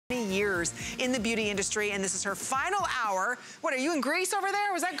Years in the beauty industry, and this is her final hour. What, are you in Greece over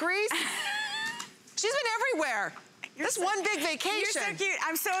there? Was that Greece? She's been everywhere. This one big vacation. You're so cute.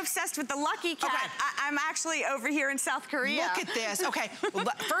 I'm so obsessed with the Lucky Cat. Okay. I'm actually over here in South Korea. Look at this. Okay, well,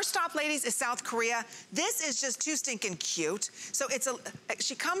 first stop, ladies, is South Korea. This is just too stinking cute. So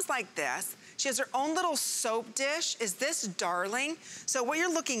she comes like this. She has her own little soap dish. Is this darling? So what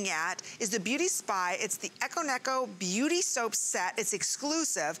you're looking at is the Beauty Spy. It's the ECONEKO Beauty Soap Set. It's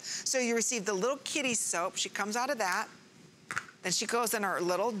exclusive. So you receive the little kitty soap. She comes out of that. Then she goes in her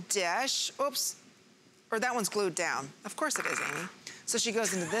little dish. Oops. Or that one's glued down. Of course it is, Amy. So she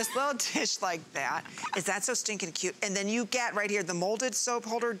goes into this little dish like that. Is that so stinking cute? And then you get right here the molded soap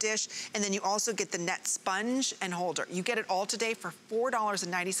holder dish, and then you also get the net sponge and holder. You get it all today for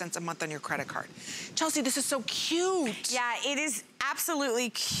 $4.90 a month on your credit card. Chelsea, this is so cute. Yeah, it is absolutely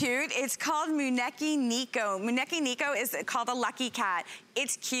cute. It's called ECONEKO. ECONEKO is called a Lucky Cat.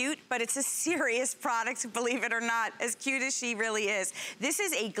 It's cute, but it's a serious product, believe it or not, as cute as she really is. This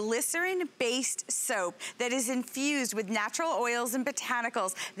is a glycerin-based soap that is infused with natural oils and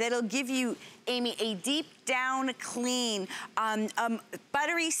botanicals that'll give you, Amy, a deep down clean,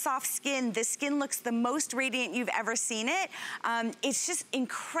 buttery soft skin. The skin looks the most radiant you've ever seen it. It's just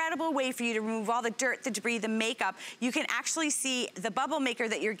incredible way for you to remove all the dirt, the debris, the makeup. You can actually see the bubble maker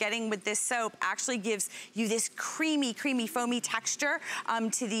that you're getting with this soap actually gives you this creamy, foamy texture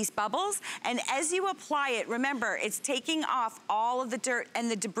to these bubbles. And as you apply it, remember, it's taking off all of the dirt and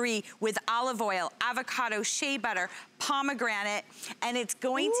the debris with olive oil, avocado, shea butter, pomegranate, and it's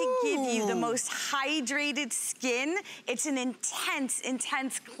going to give you the most hydrated skin. It's an intense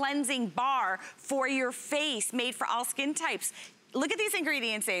cleansing bar for your face, made for all skin types. Look at these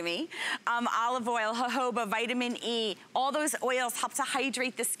ingredients, Amy. Olive oil, jojoba, vitamin E, all those oils help to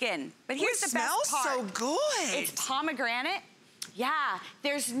hydrate the skin. But here's the best part. It smells so good. It's pomegranate. Yeah,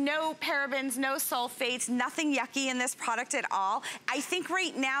 there's no parabens, no sulfates, nothing yucky in this product at all. I think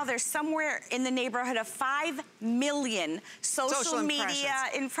right now there's somewhere in the neighborhood of 5 million social media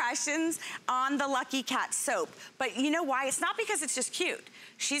impressions on the Lucky Cat soap. But you know why? It's not because it's just cute.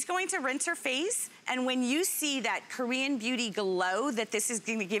 She's going to rinse her face, and when you see that Korean beauty glow that this is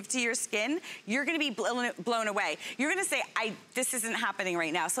going to give to your skin, you're going to be blown away. You're going to say, this isn't happening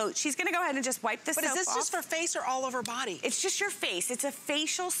right now. So she's going to go ahead and just wipe this soap off. But is this just for face or all over body? It's just your face. It's a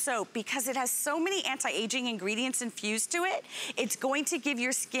facial soap because it has so many anti-aging ingredients infused to it. It's going to give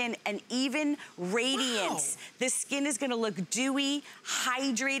your skin an even radiance. Wow. The skin is going to look dewy,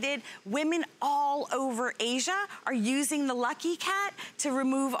 hydrated. Women all over Asia are using the Lucky Cat to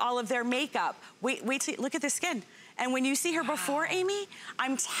remove all of their makeup. Wait till look at the skin. And when you see her before, Amy,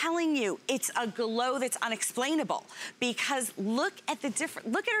 I'm telling you, it's a glow that's unexplainable because look at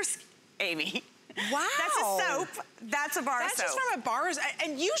her skin, Amy. Wow. That's a soap. That's a bar of soap. That's just from a bar.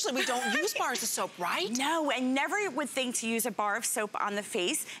 And usually we don't use bars of soap, right? No, I never would think to use a bar of soap on the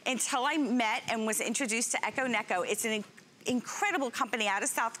face until I met and was introduced to ECONEKO. It's an incredible company out of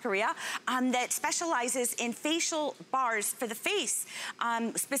South Korea that specializes in facial bars for the face,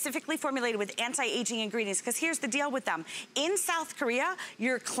 specifically formulated with anti-aging ingredients. Because here's the deal with them. In South Korea,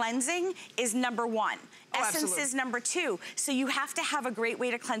 your cleansing is #1. Essence is #2. So you have to have a great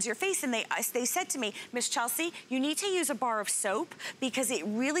way to cleanse your face. And they said to me, Miss Chelsea, you need to use a bar of soap because it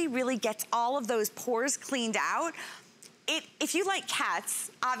really gets all of those pores cleaned out. If you like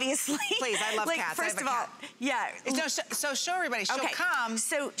cats, obviously. Please, I love cats. First of all, yeah. So show everybody. She'll come.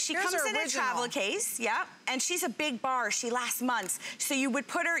 So she comes in a travel case, yeah. And she's a big bar. She lasts months. So you'd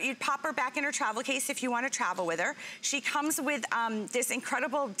pop her back in her travel case if you want to travel with her. She comes with this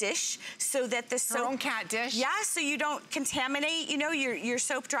incredible dish so that the soap. Her own cat dish. Yeah, so you don't contaminate, you know, your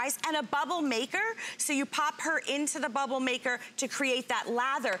soap dries. And a bubble maker. So you pop her into the bubble maker to create that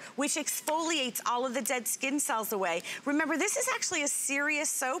lather, which exfoliates all of the dead skin cells away. Remember, this is actually a serious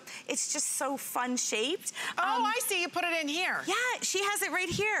soap. It's just so fun shaped. Oh, I see. You put it in here. Yeah, she has it right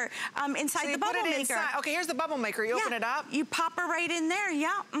here inside the bubble maker. Inside. Okay, here's the bubble maker. You open it up. You pop her right in there.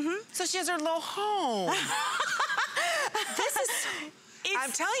 Yeah. So she has her little home. This is.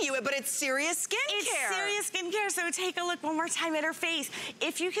 I'm telling you, but it's serious skincare. It's serious skincare, so take a look one more time at her face.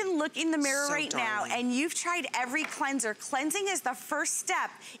 If you can look in the mirror now and you've tried every cleanser, cleansing is the first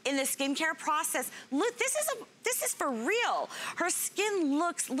step in the skincare process. Look, this is for real. Her skin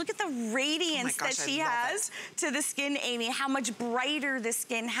look at the radiance that she has to the skin, Amy, how much brighter the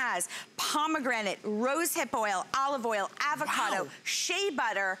skin has. Pomegranate, rosehip oil, olive oil, avocado, shea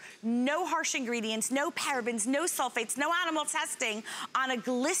butter, no harsh ingredients, no parabens, no sulfates, no animal testing, on a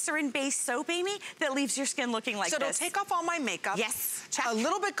glycerin-based soap, Amy, that leaves your skin looking like this. So it'll take off all my makeup. Yes. A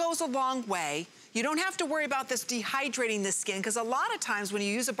little bit goes a long way. You don't have to worry about this dehydrating the skin, because a lot of times when you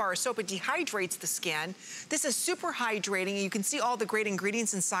use a bar of soap, it dehydrates the skin. This is super hydrating, and you can see all the great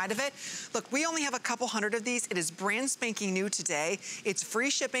ingredients inside of it. Look, we only have a couple hundred of these. It is brand spanking new today. It's free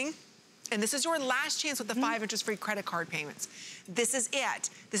shipping. And this is your last chance with the 5 interest-free credit card payments. This is it.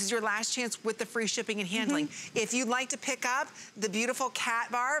 This is your last chance with the free shipping and handling. If you'd like to pick up the beautiful cat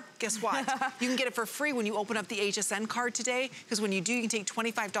bar, guess what? You can get it for free when you open up the HSN card today, because when you do, you can take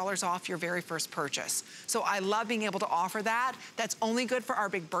 $25 off your very first purchase. So I love being able to offer that. That's only good for our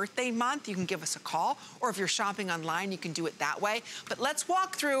big birthday month. You can give us a call, or if you're shopping online, you can do it that way. But let's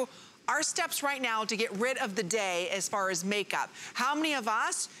walk through our steps right now to get rid of the day as far as makeup. How many of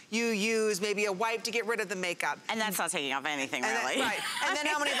us, you use maybe a wipe to get rid of the makeup? And that's not taking off anything, really. Right. And then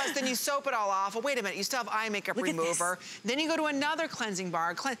how many of us, then you soap it all off? Well, wait a minute, you still have eye makeup remover. Then you go to another cleansing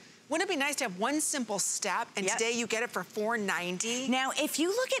bar. Wouldn't it be nice to have one simple step, and today you get it for $4.90? Now, if you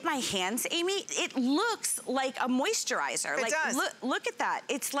look at my hands, Amy, it looks like a moisturizer. It does. Look at that.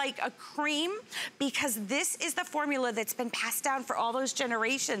 It's like a cream, because this is the formula that's been passed down for all those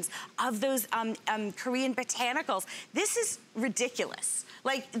generations of those Korean botanicals. This is ridiculous.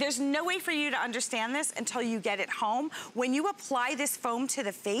 Like, there's no way for you to understand this until you get it home. When you apply this foam to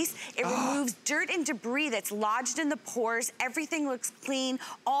the face, it removes dirt and debris that's lodged in the pores. Everything looks clean.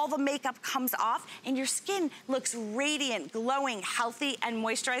 All the makeup comes off, and your skin looks radiant, glowing, healthy, and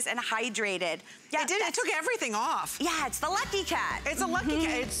moisturized and hydrated. Yeah, it took everything off. Yeah, it's the Lucky Cat. It's a Lucky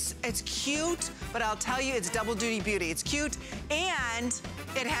Cat. It's cute, but I'll tell you, it's double duty beauty. It's cute, and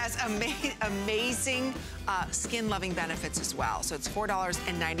it has amazing skin-loving benefits as well. So it's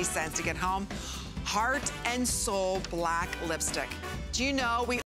 $4.90 to get home. Heart and Soul Black Lipstick. Do you know we